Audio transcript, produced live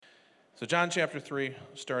So John chapter 3,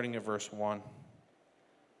 starting at verse 1.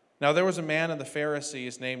 Now there was a man of the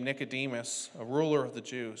Pharisees named Nicodemus, a ruler of the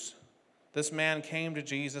Jews. This man came to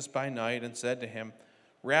Jesus by night and said to him,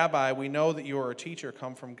 Rabbi, we know that you are a teacher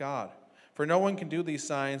come from God, for no one can do these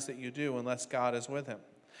signs that you do unless God is with him.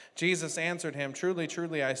 Jesus answered him, Truly,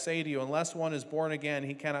 truly, I say to you, unless one is born again,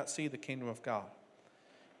 he cannot see the kingdom of God.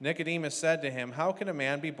 Nicodemus said to him, How can a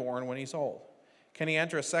man be born when he's old? Can he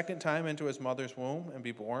enter a second time into his mother's womb and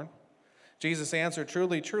be born? Jesus answered,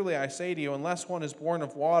 Truly, truly, I say to you, unless one is born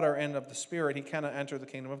of water and of the Spirit, he cannot enter the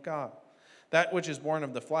kingdom of God. That which is born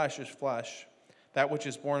of the flesh is flesh. That which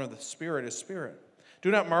is born of the Spirit is spirit. Do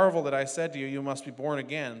not marvel that I said to you, you must be born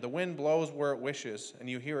again. The wind blows where it wishes, and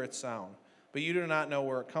you hear its sound, but you do not know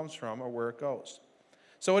where it comes from or where it goes.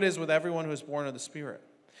 So it is with everyone who is born of the Spirit.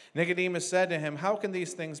 Nicodemus said to him, How can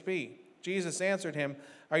these things be? Jesus answered him,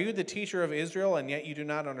 Are you the teacher of Israel, and yet you do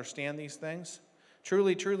not understand these things?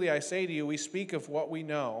 Truly, truly, I say to you, we speak of what we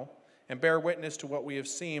know and bear witness to what we have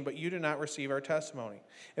seen, but you do not receive our testimony.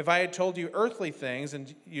 If I had told you earthly things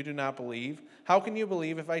and you do not believe, how can you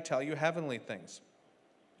believe if I tell you heavenly things?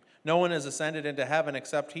 No one has ascended into heaven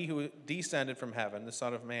except he who descended from heaven, the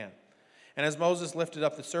Son of Man. And as Moses lifted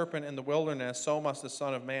up the serpent in the wilderness, so must the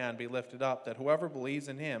Son of Man be lifted up, that whoever believes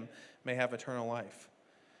in him may have eternal life.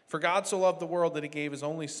 For God so loved the world that he gave his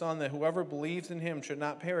only Son, that whoever believes in him should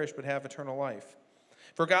not perish but have eternal life.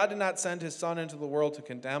 For God did not send his Son into the world to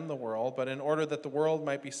condemn the world, but in order that the world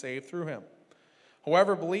might be saved through him.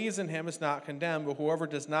 Whoever believes in him is not condemned, but whoever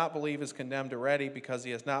does not believe is condemned already, because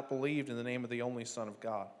he has not believed in the name of the only Son of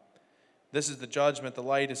God. This is the judgment. The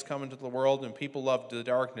light is come into the world, and people loved the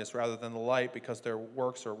darkness rather than the light, because their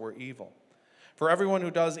works were evil. For everyone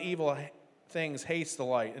who does evil things hates the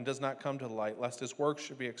light and does not come to the light, lest his works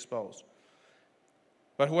should be exposed.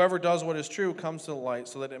 But whoever does what is true comes to the light,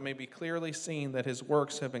 so that it may be clearly seen that his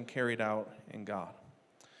works have been carried out in God.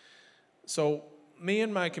 So me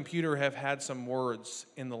and my computer have had some words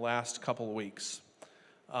in the last couple of weeks.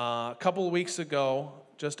 A couple of weeks ago,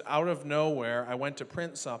 just out of nowhere, I went to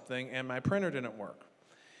print something, and my printer didn't work.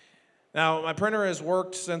 Now, my printer has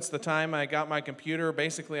worked since the time I got my computer.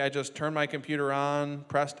 Basically, I just turned my computer on,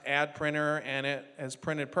 pressed Add Printer, and it has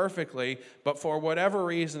printed perfectly, but for whatever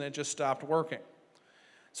reason, it just stopped working.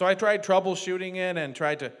 So I tried troubleshooting it and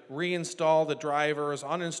tried to reinstall the drivers,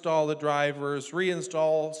 uninstall the drivers,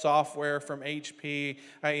 reinstall software from HP.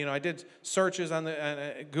 I did searches on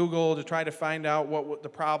Google to try to find out what the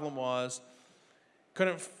problem was.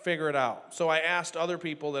 Couldn't figure it out. So I asked other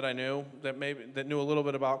people that I knew that knew a little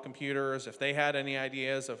bit about computers if they had any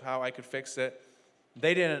ideas of how I could fix it.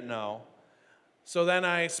 They didn't know. So then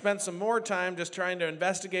I spent some more time just trying to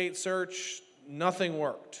investigate, search. Nothing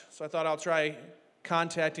worked. So I thought I'll try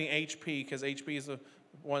contacting HP, because HP is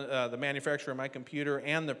the manufacturer of my computer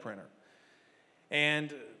and the printer.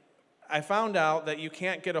 And I found out that you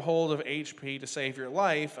can't get a hold of HP to save your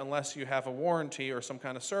life unless you have a warranty or some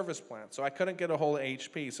kind of service plan. So I couldn't get a hold of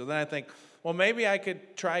HP. So then I think, well, maybe I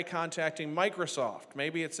could try contacting Microsoft.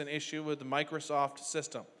 Maybe it's an issue with the Microsoft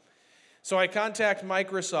system. So I contact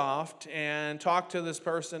Microsoft and talk to this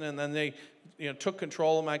person, and then they took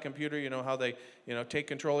control of my computer. You know how they take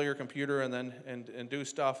control of your computer and then and do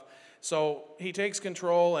stuff. So he takes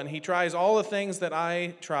control and he tries all the things that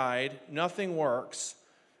I tried. Nothing works.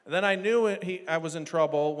 And then I knew I was in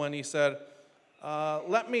trouble when he said,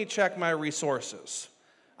 let me check my resources.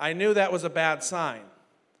 I knew that was a bad sign.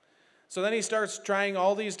 So then he starts trying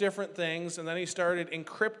all these different things, and then he started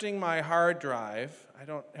encrypting my hard drive. I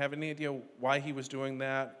don't have any idea why he was doing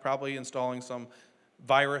that, probably installing some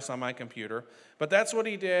virus on my computer. But that's what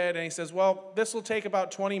he did, and he says, well, this will take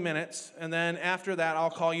about 20 minutes, and then after that, I'll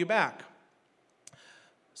call you back.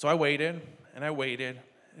 So I waited, and I waited,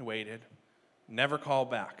 and waited. Never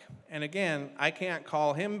called back. And again, I can't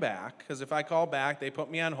call him back, because if I call back, they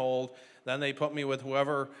put me on hold, then they put me with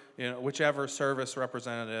whichever service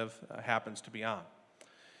representative happens to be on.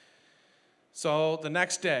 So the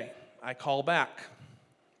next day, I call back,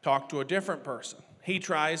 talk to a different person. He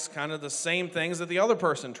tries kind of the same things that the other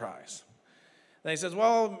person tries. Then he says,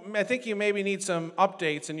 well, I think you maybe need some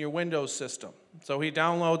updates in your Windows system. So he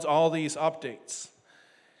downloads all these updates.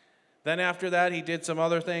 Then after that, he did some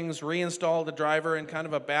other things, reinstalled the driver in kind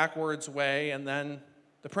of a backwards way, and then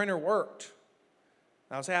the printer worked.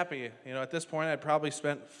 I was happy. At this point, I'd probably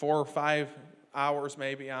spent 4 or 5 hours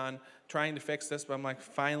maybe on trying to fix this, but I'm like,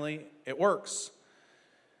 finally, it works.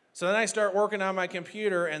 So then I start working on my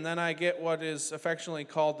computer, and then I get what is affectionately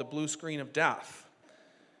called the blue screen of death.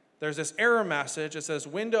 There's this error message. It says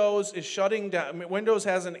Windows is shutting down. Windows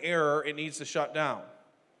has an error. It needs to shut down.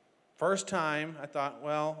 First time, I thought,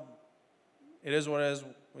 well, it is what it is.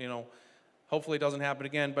 Hopefully it doesn't happen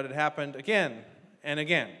again, but it happened again and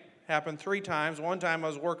again. Happened 3 times. One time I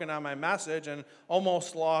was working on my message and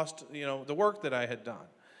almost lost, the work that I had done.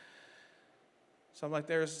 So I'm like,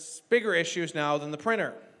 there's bigger issues now than the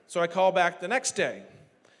printer. So I call back the next day,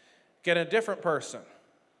 get a different person.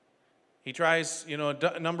 He tries,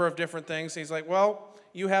 a number of different things. He's like, well,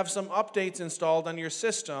 you have some updates installed on your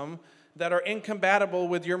system that are incompatible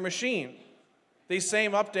with your machine. These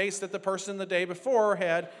same updates that the person the day before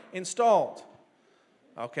had installed.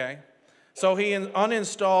 Okay. So he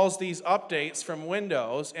uninstalls these updates from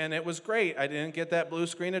Windows, and it was great. I didn't get that blue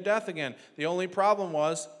screen of death again. The only problem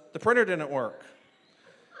was the printer didn't work.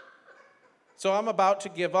 So I'm about to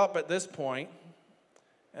give up at this point,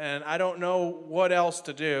 and I don't know what else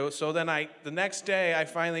to do. So then the next day, I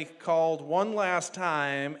finally called one last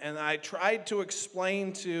time, and I tried to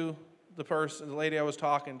explain to the lady I was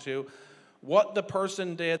talking to, what the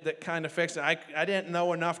person did that kind of fixed it. I didn't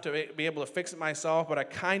know enough to be able to fix it myself, but I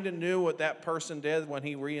kind of knew what that person did when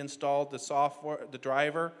he reinstalled the software, the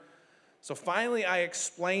driver. So finally I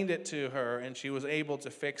explained it to her, and she was able to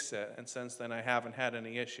fix it, and since then I haven't had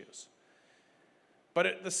any issues.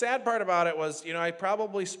 But the sad part about it was, I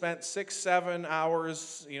probably spent 6-7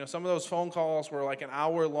 hours, some of those phone calls were like an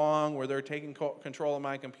hour long where they're taking control of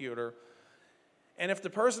my computer. And if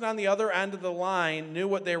the person on the other end of the line knew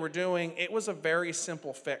what they were doing, it was a very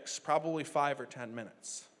simple fix, probably 5 or 10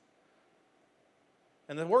 minutes.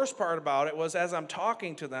 And the worst part about it was, as I'm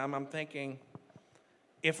talking to them, I'm thinking,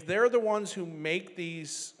 if they're the ones who make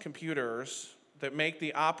these computers, that make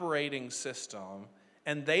the operating system,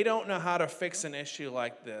 and they don't know how to fix an issue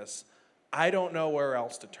like this, I don't know where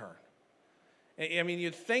else to turn. I mean,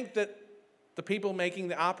 you'd think that the people making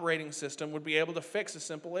the operating system would be able to fix a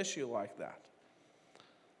simple issue like that.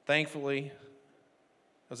 Thankfully,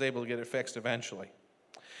 I was able to get it fixed eventually.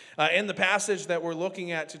 In the passage that we're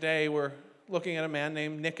looking at today, we're looking at a man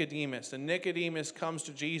named Nicodemus. And Nicodemus comes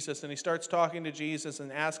to Jesus, and he starts talking to Jesus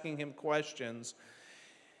and asking him questions.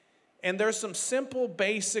 And there's some simple,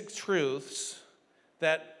 basic truths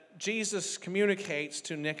that Jesus communicates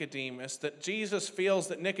to Nicodemus that Jesus feels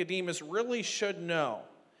that Nicodemus really should know.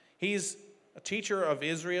 He's a teacher of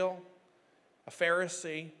Israel, a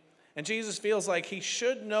Pharisee, and Jesus feels like he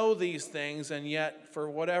should know these things, and yet, for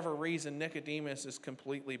whatever reason, Nicodemus is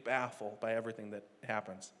completely baffled by everything that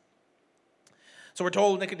happens. So we're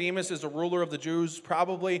told Nicodemus is a ruler of the Jews,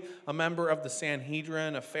 probably a member of the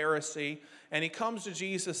Sanhedrin, a Pharisee, and he comes to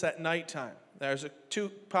Jesus at nighttime. There's 2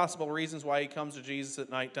 possible reasons why he comes to Jesus at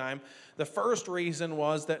nighttime. The first reason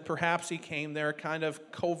was that perhaps he came there kind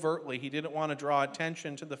of covertly. He didn't want to draw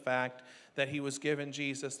attention to the fact that he was giving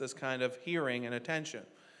Jesus this kind of hearing and attention.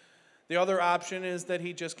 The other option is that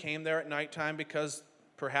he just came there at nighttime because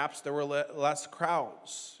perhaps there were less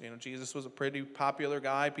crowds. Jesus was a pretty popular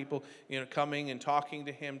guy, people, coming and talking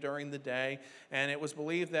to him during the day, and it was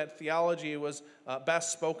believed that theology was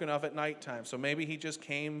best spoken of at nighttime. So maybe he just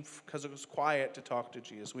came because it was quiet to talk to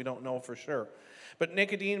Jesus. We don't know for sure. But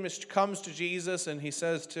Nicodemus comes to Jesus, and he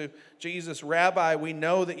says to Jesus, "Rabbi, we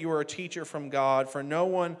know that you are a teacher from God, for no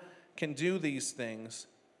one can do these things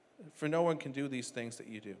that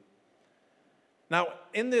you do." Now,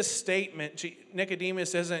 in this statement,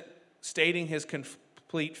 Nicodemus isn't stating his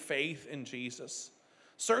complete faith in Jesus.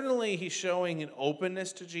 Certainly, he's showing an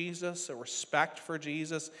openness to Jesus, a respect for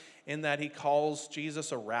Jesus, in that he calls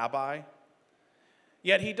Jesus a rabbi.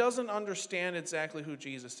 Yet he doesn't understand exactly who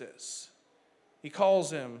Jesus is. He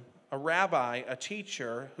calls him a rabbi, a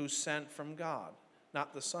teacher who's sent from God,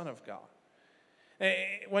 not the Son of God.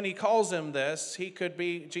 When he calls him this,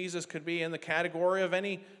 Jesus could be in the category of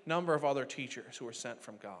any number of other teachers who were sent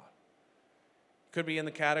from God. He could be in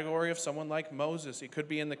the category of someone like Moses. He could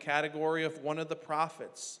be in the category of one of the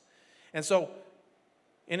prophets. And so,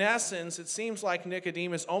 in essence, it seems like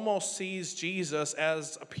Nicodemus almost sees Jesus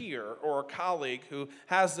as a peer or a colleague who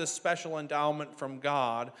has this special endowment from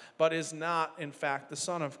God, but is not, in fact, the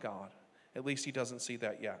Son of God. At least he doesn't see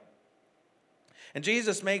that yet. And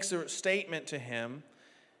Jesus makes a statement to him.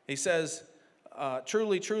 He says,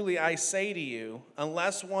 "Truly, truly, I say to you,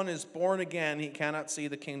 unless one is born again, he cannot see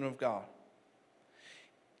the kingdom of God."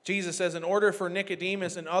 Jesus says in order for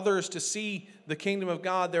Nicodemus and others to see the kingdom of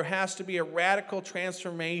God, there has to be a radical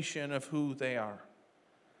transformation of who they are.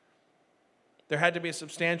 There had to be a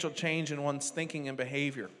substantial change in one's thinking and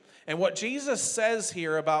behavior. And what Jesus says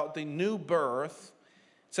here about the new birth,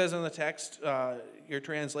 it says in the text, your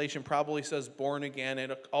translation probably says born again.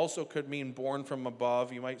 It also could mean born from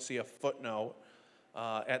above. You might see a footnote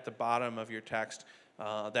at the bottom of your text.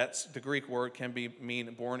 That's the Greek word can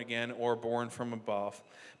mean born again or born from above.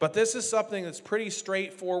 But this is something that's pretty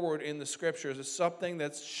straightforward in the scriptures. It's something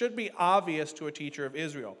that should be obvious to a teacher of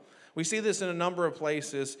Israel. We see this in a number of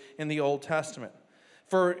places in the Old Testament.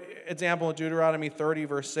 For example, in Deuteronomy 30,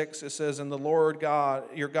 verse 6, it says, "And the Lord God,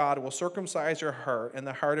 your God, will circumcise your heart and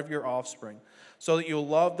the heart of your offspring, so that you'll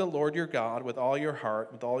love the Lord your God with all your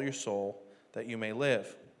heart, with all your soul, that you may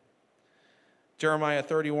live." Jeremiah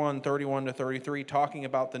 31 to 33, talking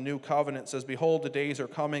about the new covenant, says, "Behold, the days are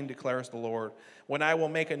coming, declares the Lord, when I will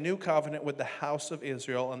make a new covenant with the house of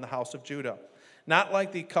Israel and the house of Judah. Not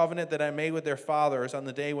like the covenant that I made with their fathers on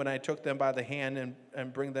the day when I took them by the hand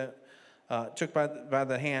and bring them, took by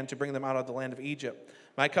the hand to bring them out of the land of Egypt.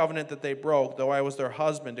 My covenant that they broke, though I was their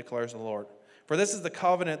husband, declares the Lord. For this is the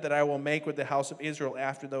covenant that I will make with the house of Israel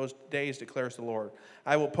after those days, declares the Lord.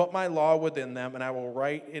 I will put my law within them, and I will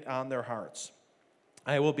write it on their hearts.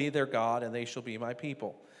 I will be their God, and they shall be my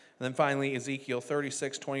people." And then finally, Ezekiel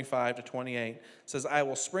 36, 25 to 28 says, "I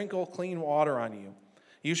will sprinkle clean water on you.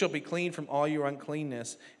 You shall be clean from all your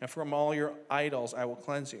uncleanness, and from all your idols I will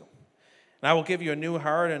cleanse you. And I will give you a new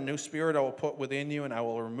heart, and a new spirit I will put within you, and I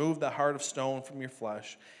will remove the heart of stone from your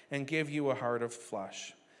flesh, and give you a heart of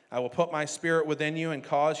flesh. I will put my spirit within you, and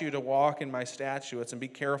cause you to walk in my statutes, and be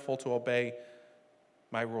careful to obey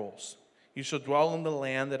my rules. You shall dwell in the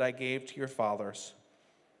land that I gave to your fathers,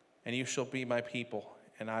 and you shall be my people,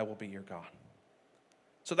 and I will be your God."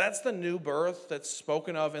 So that's the new birth that's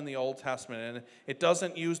spoken of in the Old Testament. And it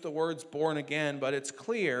doesn't use the words born again, but it's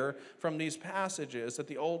clear from these passages that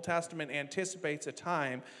the Old Testament anticipates a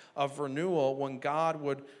time of renewal when God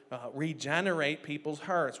would regenerate people's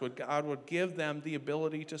hearts, when God would give them the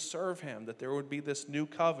ability to serve him, that there would be this new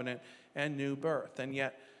covenant and new birth. And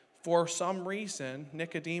yet, for some reason,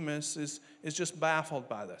 Nicodemus is just baffled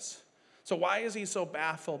by this. So why is he so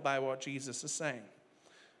baffled by what Jesus is saying?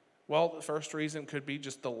 Well, the first reason could be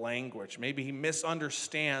just the language. Maybe he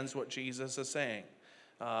misunderstands what Jesus is saying.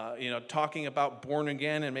 Talking about born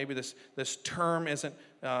again, and maybe this term isn't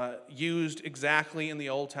used exactly in the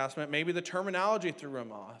Old Testament. Maybe the terminology threw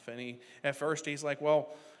him off. And at first he's like,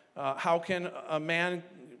 well, how can a man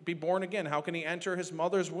be born again? How can he enter his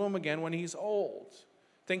mother's womb again when he's old?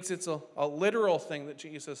 Thinks it's a literal thing that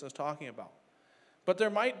Jesus is talking about. But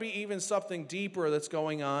there might be even something deeper that's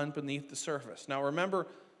going on beneath the surface. Now remember,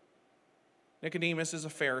 Nicodemus is a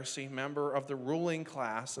Pharisee, member of the ruling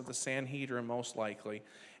class of the Sanhedrin most likely.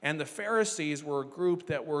 And the Pharisees were a group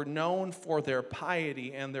that were known for their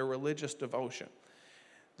piety and their religious devotion.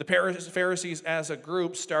 The Pharisees as a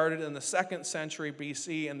group started in the 2nd century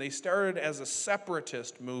BC, and they started as a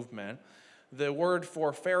separatist movement. The word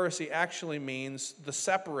for Pharisee actually means the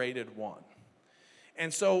separated one.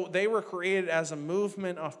 And so they were created as a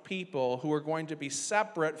movement of people who were going to be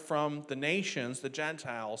separate from the nations, the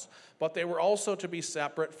Gentiles, but they were also to be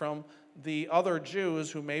separate from the other Jews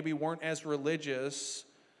who maybe weren't as religious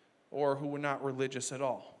or who were not religious at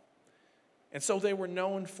all. And so they were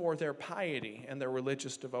known for their piety and their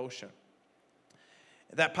religious devotion.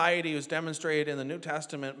 That piety was demonstrated in the New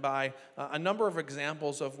Testament by a number of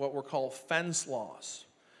examples of what were called fence laws.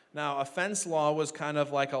 Now, a fence law was kind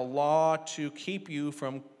of like a law to keep you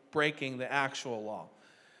from breaking the actual law.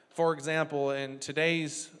 For example, in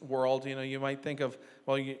today's world, you might think of,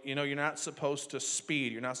 well, you're not supposed to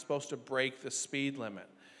speed. You're not supposed to break the speed limit.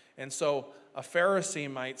 And so a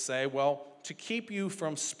Pharisee might say, well, to keep you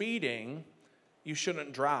from speeding, you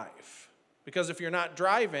shouldn't drive. Because if you're not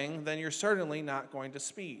driving, then you're certainly not going to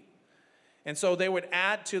speed. And so they would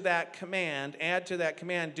add to that command,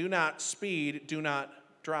 do not speed, do not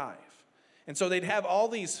drive. And so they'd have all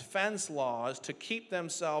these fence laws to keep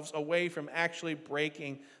themselves away from actually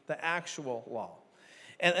breaking the actual law.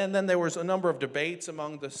 And then there was a number of debates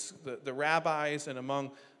among the rabbis and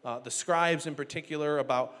among the scribes in particular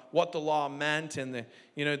about what the law meant. And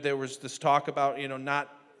there was this talk about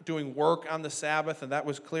not doing work on the Sabbath, and that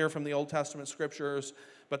was clear from the Old Testament scriptures.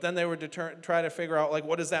 But then they would try to figure out,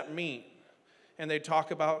 what does that mean? And they'd talk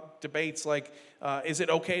about debates like, is it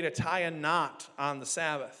okay to tie a knot on the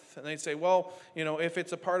Sabbath? And they'd say, well, if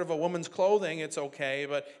it's a part of a woman's clothing, it's okay,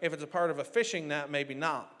 but if it's a part of a fishing net, maybe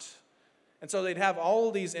not. And so they'd have all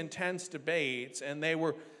of these intense debates, and they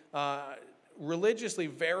were religiously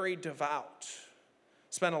very devout.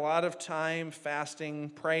 Spent a lot of time fasting,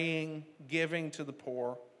 praying, giving to the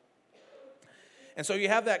poor. And so you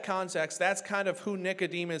have that context. That's kind of who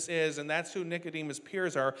Nicodemus is, and that's who Nicodemus'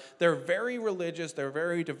 peers are. They're very religious. They're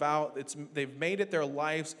very devout. They've made it their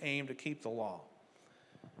life's aim to keep the law.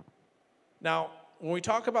 Now, when we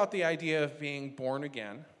talk about the idea of being born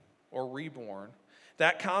again or reborn,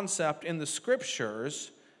 that concept in the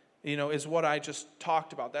scriptures is what I just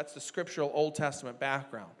talked about. That's the scriptural Old Testament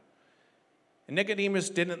background. And Nicodemus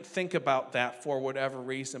didn't think about that for whatever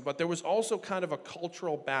reason, but there was also kind of a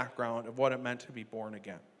cultural background of what it meant to be born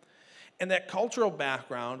again. And that cultural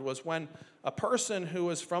background was when a person who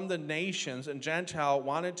was from the nations and Gentile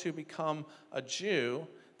wanted to become a Jew,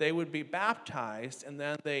 they would be baptized, and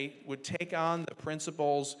then they would take on the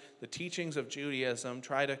principles, the teachings of Judaism,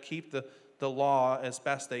 try to keep the law as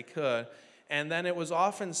best they could. And then it was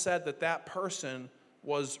often said that that person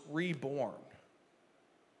was reborn,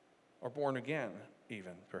 or born again,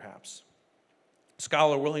 even, perhaps.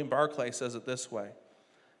 Scholar William Barclay says it this way.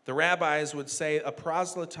 The rabbis would say a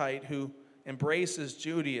proselyte who embraces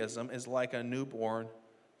Judaism is like a newborn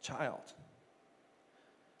child.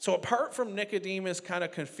 So apart from Nicodemus' kind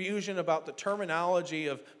of confusion about the terminology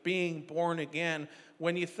of being born again,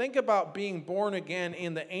 when you think about being born again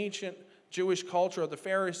in the ancient Jewish culture of the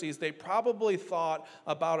Pharisees, they probably thought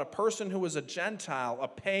about a person who was a Gentile, a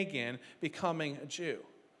pagan, becoming a Jew.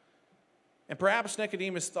 And perhaps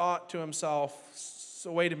Nicodemus thought to himself,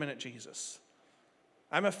 so wait a minute, Jesus.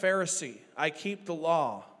 I'm a Pharisee. I keep the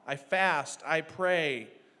law. I fast. I pray.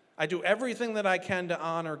 I do everything that I can to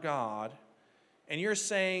honor God. And you're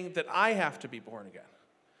saying that I have to be born again.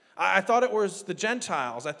 I thought it was the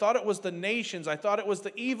Gentiles. I thought it was the nations. I thought it was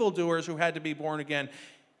the evildoers who had to be born again.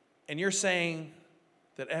 And you're saying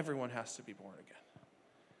that everyone has to be born again.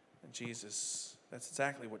 And Jesus, that's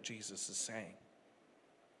exactly what Jesus is saying.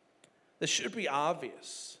 This should be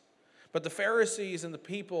obvious. But the Pharisees and the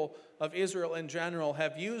people of Israel in general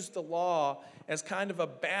have used the law as kind of a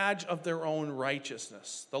badge of their own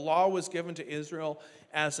righteousness. The law was given to Israel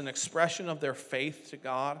as an expression of their faith to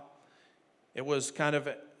God. It was kind of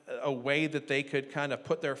a way that they could kind of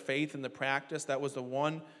put their faith into practice. That was the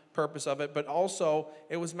one purpose of it. But also,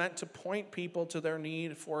 it was meant to point people to their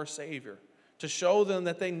need for a Savior, to show them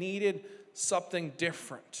that they needed something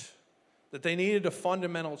different, that they needed a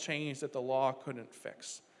fundamental change that the law couldn't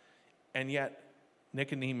fix. And yet,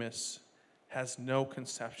 Nicodemus has no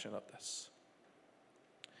conception of this.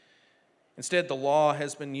 Instead, the law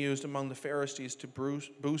has been used among the Pharisees to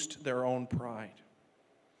boost their own pride.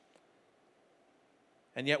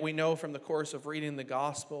 And yet we know from the course of reading the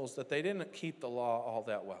Gospels that they didn't keep the law all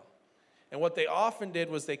that well. And what they often did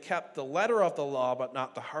was they kept the letter of the law, but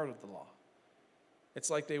not the heart of the law. It's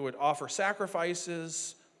like they would offer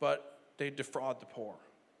sacrifices, but they'd defraud the poor.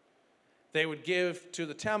 They would give to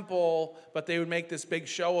the temple, but they would make this big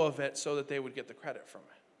show of it so that they would get the credit from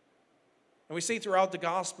it. And we see throughout the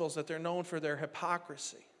Gospels that they're known for their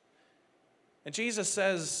hypocrisy. And Jesus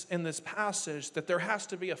says in this passage that there has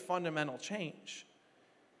to be a fundamental change.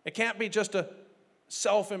 It can't be just a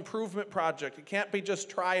self-improvement project. It can't be just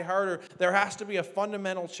try harder. There has to be a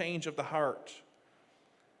fundamental change of the heart.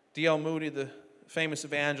 D.L. Moody, the famous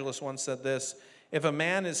evangelist, once said this: if a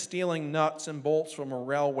man is stealing nuts and bolts from a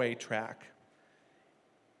railway track,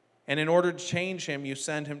 and in order to change him, you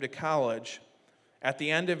send him to college, at the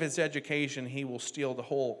end of his education, he will steal the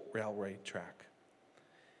whole railway track.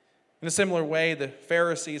 In a similar way, the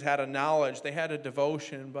Pharisees had a knowledge, they had a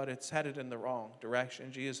devotion, but it's headed in the wrong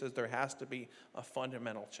direction. Jesus says there has to be a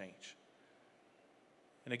fundamental change.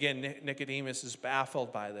 And again, Nicodemus is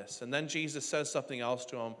baffled by this. And then Jesus says something else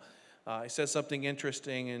to him. He says something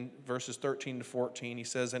interesting in verses 13 to 14. He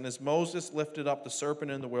says, and as Moses lifted up the serpent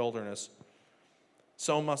in the wilderness,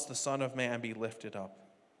 so must the Son of Man be lifted up,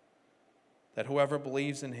 that whoever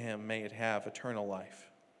believes in him may have eternal life.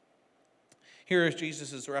 Here, as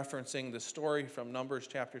Jesus is referencing the story from Numbers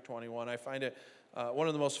chapter 21, I find it one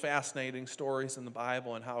of the most fascinating stories in the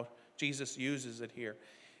Bible and how Jesus uses it here.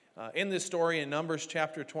 In this story, in Numbers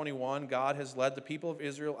chapter 21, God has led the people of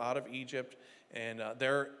Israel out of Egypt, and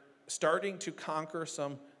they're starting to conquer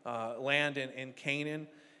some land in Canaan,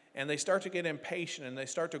 and they start to get impatient, and they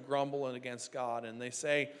start to grumble against God, and they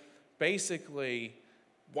say, basically,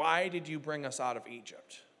 why did you bring us out of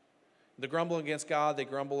Egypt? They grumble against God, they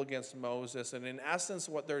grumble against Moses, and in essence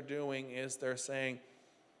what they're doing is they're saying,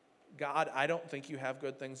 God, I don't think you have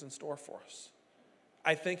good things in store for us.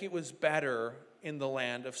 I think it was better in the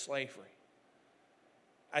land of slavery.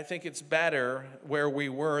 I think it's better where we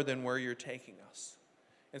were than where you're taking us.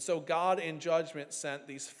 And so God in judgment sent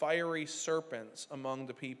these fiery serpents among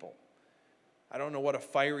the people. I don't know what a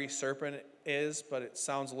fiery serpent is, but it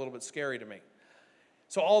sounds a little bit scary to me.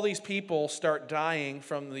 So all these people start dying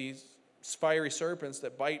from these fiery serpents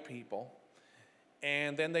that bite people.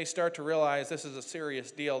 And then they start to realize this is a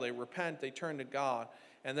serious deal. They repent, they turn to God.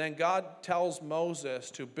 And then God tells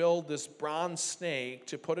Moses to build this bronze snake,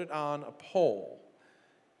 to put it on a pole.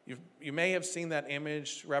 You may have seen that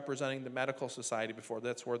image representing the medical society before.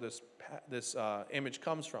 That's where this image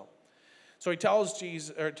comes from. So he tells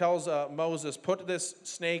Moses, put this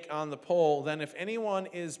snake on the pole. Then if anyone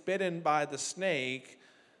is bitten by the snake,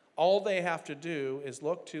 all they have to do is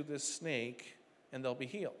look to this snake and they'll be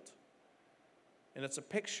healed. And it's a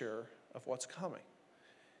picture of what's coming.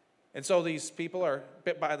 And so these people are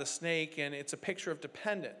bit by the snake, and it's a picture of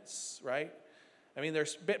dependence, right? I mean, they're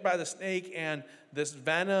bit by the snake, and this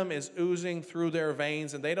venom is oozing through their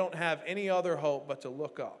veins, and they don't have any other hope but to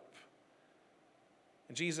look up.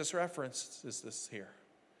 And Jesus references this here.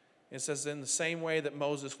 It says, in the same way that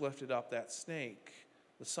Moses lifted up that snake,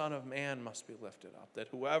 the Son of Man must be lifted up, that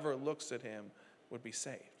whoever looks at him would be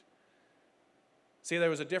saved. See, there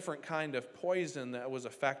was a different kind of poison that was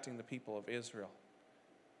affecting the people of Israel.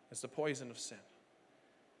 It's the poison of sin.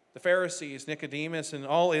 The Pharisees, Nicodemus, and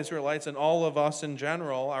all Israelites, and all of us in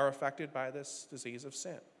general are affected by this disease of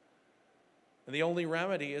sin. And the only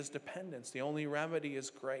remedy is dependence. The only remedy is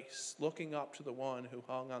grace, looking up to the one who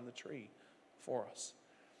hung on the tree for us.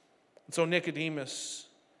 And so Nicodemus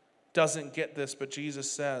doesn't get this, but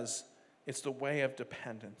Jesus says it's the way of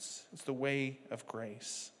dependence. It's the way of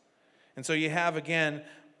grace. And so you have, again,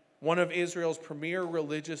 one of Israel's premier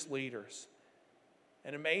religious leaders.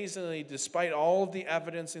 And amazingly, despite all of the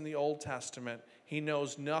evidence in the Old Testament, he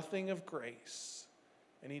knows nothing of grace,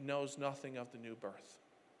 and he knows nothing of the new birth.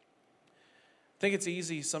 I think it's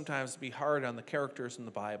easy sometimes to be hard on the characters in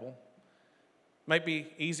the Bible. It might be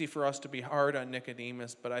easy for us to be hard on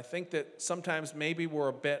Nicodemus, but I think that sometimes maybe we're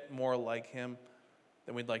a bit more like him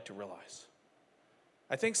than we'd like to realize.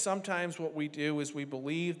 I think sometimes what we do is we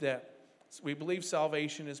believe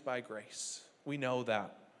salvation is by grace. We know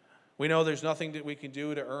that. We know there's nothing that we can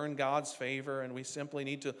do to earn God's favor, and we simply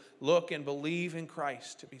need to look and believe in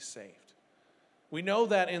Christ to be saved. We know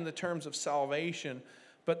that in the terms of salvation,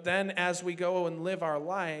 but then as we go and live our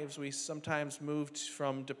lives, we sometimes move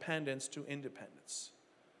from dependence to independence.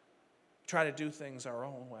 Try to do things our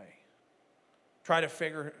own way. Try to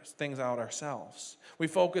figure things out ourselves. We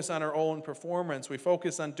focus on our own performance. We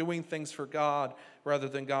focus on doing things for God rather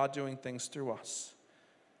than God doing things through us.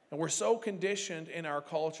 And we're so conditioned in our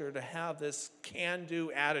culture to have this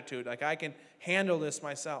can-do attitude, like I can handle this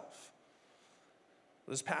myself.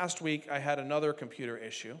 This past week, I had another computer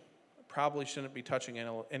issue. I probably shouldn't be touching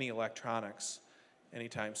any electronics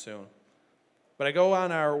anytime soon. But I go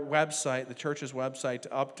on our website, the church's website, to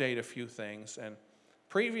update a few things. And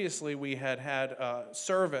previously, we had a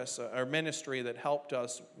service, a ministry that helped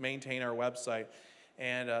us maintain our website.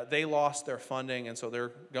 And they lost their funding, and so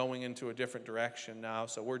they're going into a different direction now.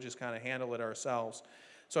 So we're just kind of handle it ourselves.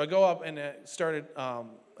 So I go up and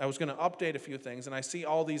I was going to update a few things, and I see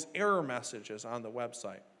all these error messages on the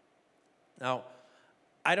website. Now,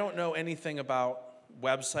 I don't know anything about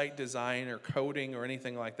website design or coding or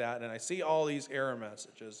anything like that, and I see all these error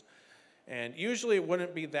messages. And usually it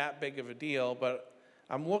wouldn't be that big of a deal, but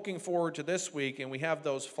I'm looking forward to this week, and we have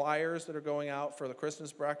those flyers that are going out for the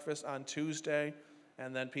Christmas breakfast on Tuesday.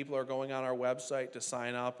 And then people are going on our website to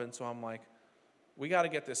sign up. And so I'm like, we got to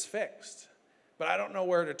get this fixed. But I don't know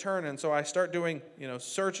where to turn. And so I start doing,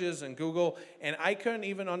 searches in Google. And I couldn't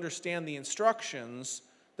even understand the instructions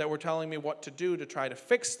that were telling me what to do to try to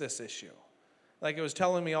fix this issue. Like it was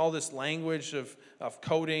telling me all this language of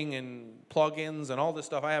coding and plugins and all this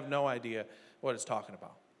stuff. I have no idea what it's talking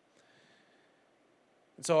about.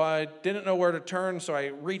 And so I didn't know where to turn, so I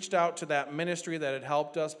reached out to that ministry that had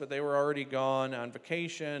helped us, but they were already gone on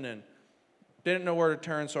vacation and didn't know where to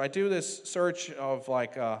turn. So I do this search of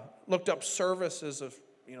looked up services of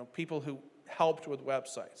people who helped with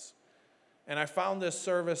websites. And I found this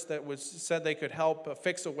service that said they could help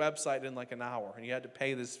fix a website in like an hour. And you had to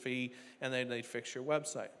pay this fee, and then they'd fix your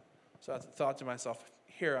website. So I thought to myself,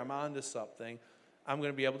 here, I'm on to something. I'm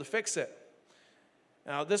going to be able to fix it.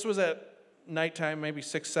 Now, this was at nighttime, maybe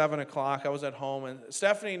 6, 7 o'clock. I was at home, and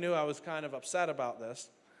Stephanie knew I was kind of upset about this,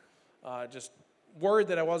 just worried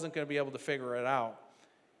that I wasn't going to be able to figure it out.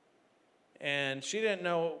 And she didn't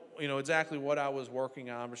know, exactly what I was working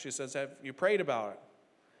on, but she says, have you prayed about it?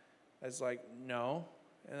 I was like, no.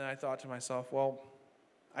 And I thought to myself, well,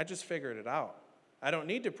 I just figured it out. I don't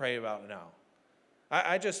need to pray about it now.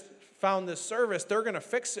 I just found this service. They're going to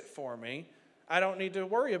fix it for me. I don't need to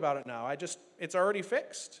worry about it now. It's already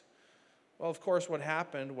fixed. Well, of course, what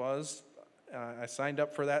happened was I signed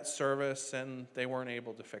up for that service, and they weren't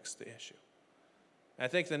able to fix the issue. I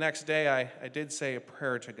think the next day I did say a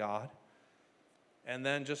prayer to God. And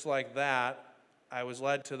then just like that, I was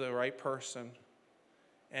led to the right person,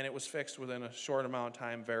 and it was fixed within a short amount of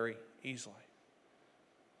time very easily.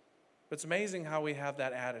 But it's amazing how we have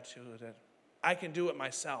that attitude that I can do it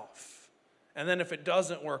myself. And then if it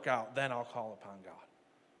doesn't work out, then I'll call upon God.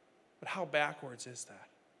 But how backwards is that?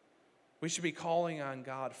 We should be calling on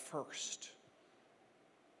God first,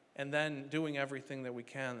 and then doing everything that we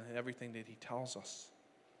can, and everything that he tells us.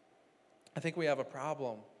 I think we have a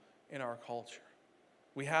problem in our culture.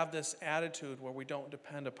 We have this attitude where we don't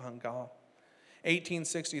depend upon God.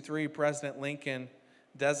 1863, President Lincoln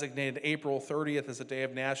designated April 30th as a day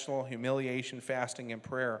of national humiliation, fasting, and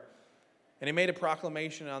prayer. And he made a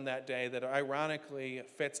proclamation on that day that ironically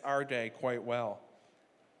fits our day quite well.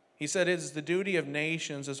 He said, "It is the duty of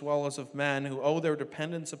nations as well as of men who owe their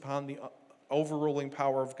dependence upon the overruling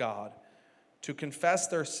power of God to confess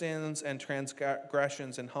their sins and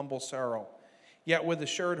transgressions in humble sorrow, yet with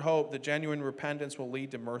assured hope that genuine repentance will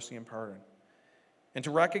lead to mercy and pardon. And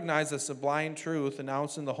to recognize the sublime truth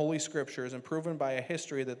announced in the Holy Scriptures and proven by a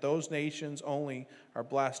history that those nations only are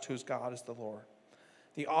blessed whose God is the Lord.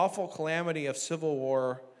 The awful calamity of civil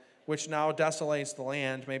war, which now desolates the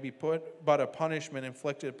land, may be but a punishment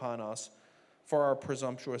inflicted upon us for our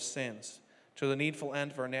presumptuous sins, to the needful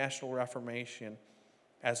end of our national reformation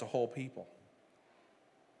as a whole people."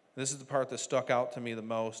 This is the part that stuck out to me the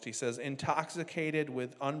most. He says, "Intoxicated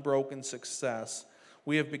with unbroken success,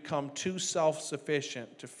 we have become too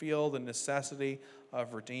self-sufficient to feel the necessity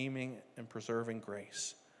of redeeming and preserving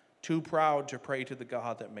grace, too proud to pray to the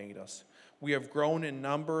God that made us. We have grown in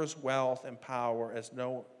numbers, wealth, and power as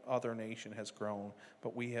no other nation has grown,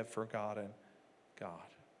 but we have forgotten God."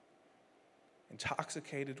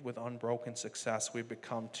 Intoxicated with unbroken success, we've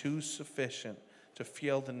become too sufficient to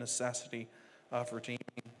feel the necessity of redeeming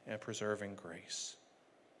and preserving grace.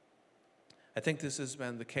 I think this has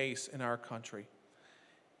been the case in our country.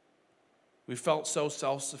 We felt so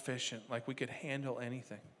self-sufficient, like we could handle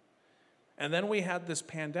anything. And then we had this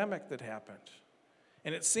pandemic that happened.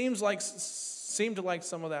 And it seemed like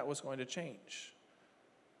some of that was going to change.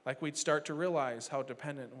 Like we'd start to realize how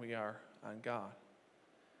dependent we are on God.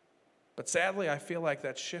 But sadly, I feel like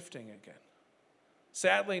that's shifting again.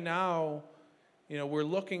 Sadly, now, we're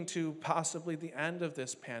looking to possibly the end of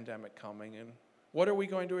this pandemic coming. And what are we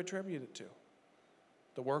going to attribute it to?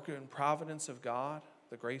 The work and providence of God,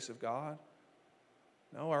 the grace of God?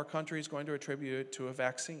 No, our country is going to attribute it to a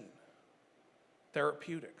vaccine,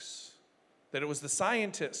 therapeutics. That it was the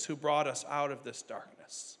scientists who brought us out of this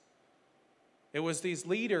darkness. It was these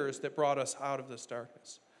leaders that brought us out of this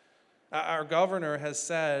darkness. Our governor has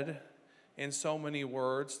said in so many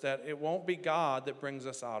words that it won't be God that brings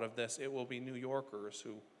us out of this. It will be New Yorkers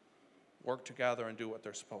who work together and do what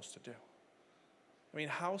they're supposed to do. I mean,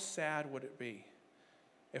 how sad would it be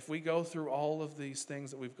if we go through all of these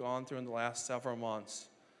things that we've gone through in the last several months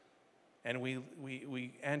and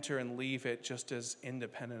we enter and leave it just as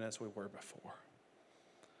independent as we were before?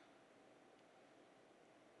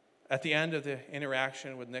 At the end of the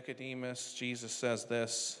interaction with Nicodemus, Jesus says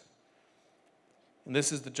this, "And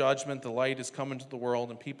this is the judgment, the light has come into the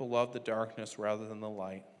world, and people love the darkness rather than the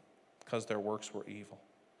light, because their works were evil.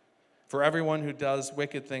 For everyone who does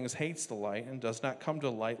wicked things hates the light and does not come to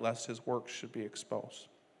the light, lest his works should be exposed."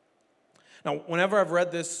 Now, whenever I've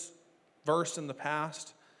read this verse in the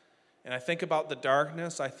past, and I think about the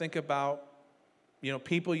darkness, I think about,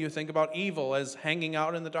 people you think about evil as hanging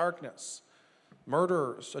out in the darkness.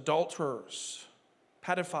 Murderers, adulterers,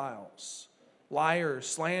 pedophiles, liars,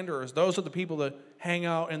 slanderers. Those are the people that hang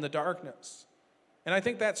out in the darkness. And I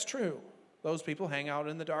think that's true. Those people hang out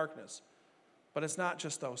in the darkness. But it's not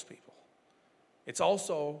just those people. It's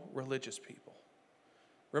also religious people.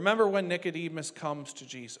 Remember when Nicodemus comes to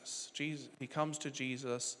Jesus. He comes to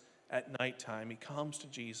Jesus at nighttime. He comes to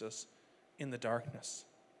Jesus in the darkness.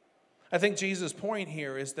 I think Jesus' point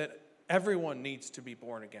here is that everyone needs to be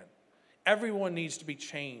born again. Everyone needs to be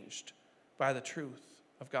changed by the truth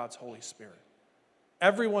of God's Holy Spirit.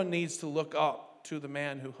 Everyone needs to look up to the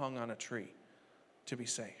man who hung on a tree to be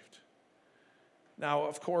saved. Now,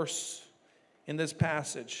 of course, in this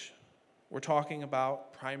passage, we're talking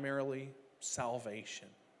about primarily salvation,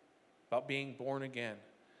 about being born again.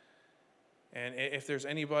 And if there's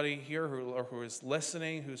anybody here who is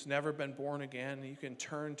listening who's never been born again, you can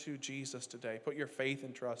turn to Jesus today. Put your faith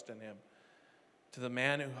and trust in him, to the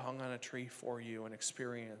man who hung on a tree for you and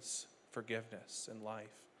experience forgiveness and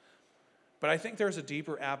life. But I think there's a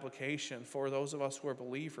deeper application for those of us who are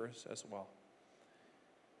believers as well.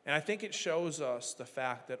 And I think it shows us the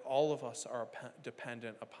fact that all of us are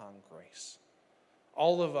dependent upon grace.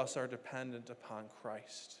 All of us are dependent upon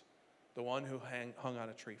Christ, the one who hung on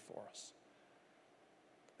a tree for us.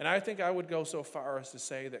 And I think I would go so far as to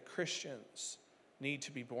say that Christians need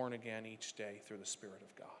to be born again each day through the Spirit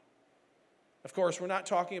of God. Of course, we're not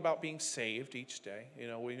talking about being saved each day.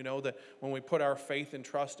 We know that when we put our faith and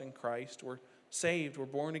trust in Christ, we're saved, we're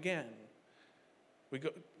born again. We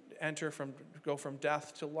go from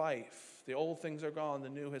death to life. The old things are gone, the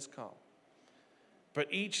new has come. But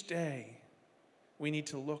each day, we need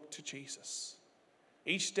to look to Jesus.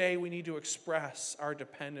 Each day, we need to express our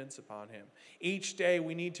dependence upon him. Each day,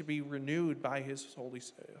 we need to be renewed by his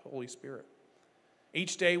Holy Spirit.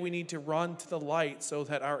 Each day, we need to run to the light so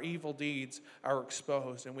that our evil deeds are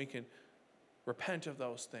exposed and we can repent of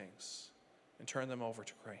those things and turn them over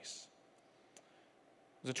to grace.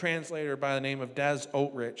 There's a translator by the name of Des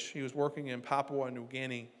Oatrich. He was working in Papua New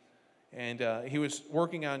Guinea, and he was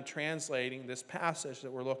working on translating this passage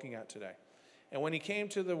that we're looking at today. And when he came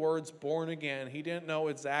to the words born again, he didn't know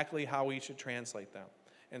exactly how he should translate them.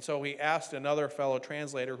 And so he asked another fellow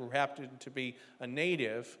translator who happened to be a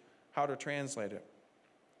native how to translate it.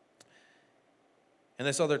 And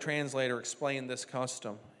this other translator explained this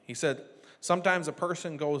custom. He said, sometimes a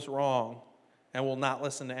person goes wrong and will not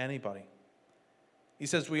listen to anybody. He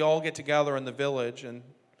says, we all get together in the village and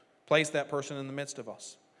place that person in the midst of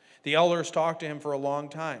us. The elders talk to him for a long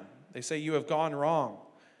time. They say, you have gone wrong.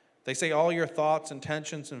 They say all your thoughts,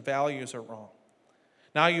 intentions, and values are wrong.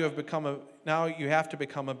 Now you have to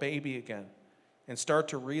become a baby again and start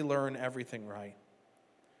to relearn everything right.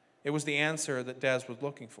 It was the answer that Des was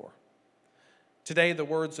looking for. Today, the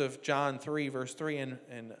words of John 3, verse 3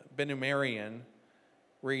 in Benumerian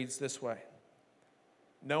reads this way.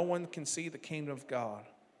 No one can see the kingdom of God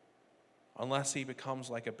unless he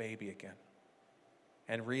becomes like a baby again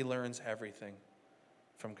and relearns everything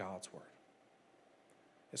from God's word.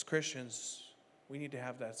 As Christians, we need to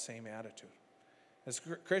have that same attitude. As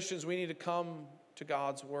Christians, we need to come to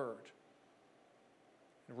God's word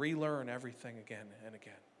and relearn everything again and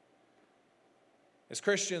again. As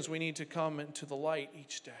Christians, we need to come into the light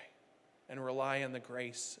each day and rely on the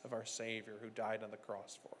grace of our Savior who died on the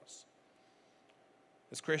cross for us.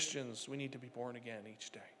 As Christians, we need to be born again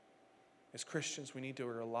each day. As Christians, we need to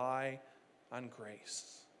rely on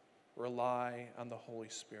grace, rely on the Holy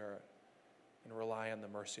Spirit, and rely on the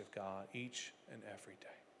mercy of God each and every day.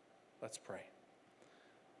 Let's pray.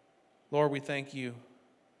 Lord, we thank you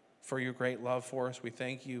for your great love for us. We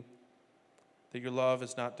thank you that your love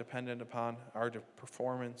is not dependent upon our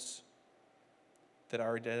performance, that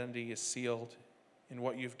our identity is sealed in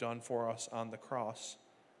what you've done for us on the cross.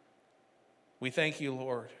 We thank you,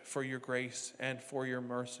 Lord, for your grace and for your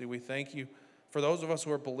mercy. We thank you for those of us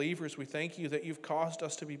who are believers. We thank you that you've caused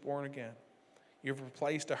us to be born again. You've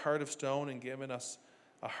replaced a heart of stone and given us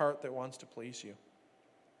a heart that wants to please you.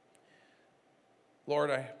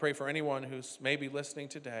 Lord, I pray for anyone who's maybe listening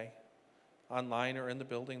today, online or in the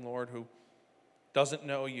building, Lord, who doesn't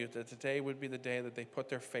know you, that today would be the day that they put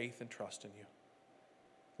their faith and trust in you.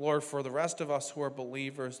 Lord, for the rest of us who are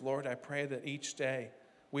believers, Lord, I pray that each day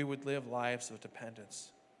we would live lives of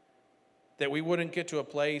dependence, that we wouldn't get to a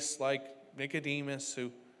place like Nicodemus,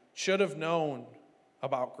 who should have known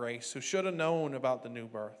about grace, who should have known about the new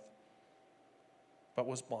birth, but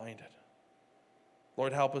was blinded.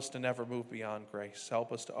 Lord, help us to never move beyond grace.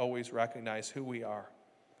 Help us to always recognize who we are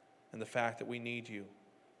and the fact that we need you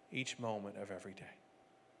each moment of every day.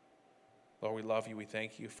 Lord, we love you. We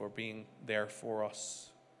thank you for being there for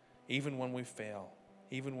us, even when we fail,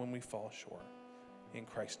 even when we fall short. In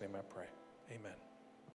Christ's name I pray. Amen.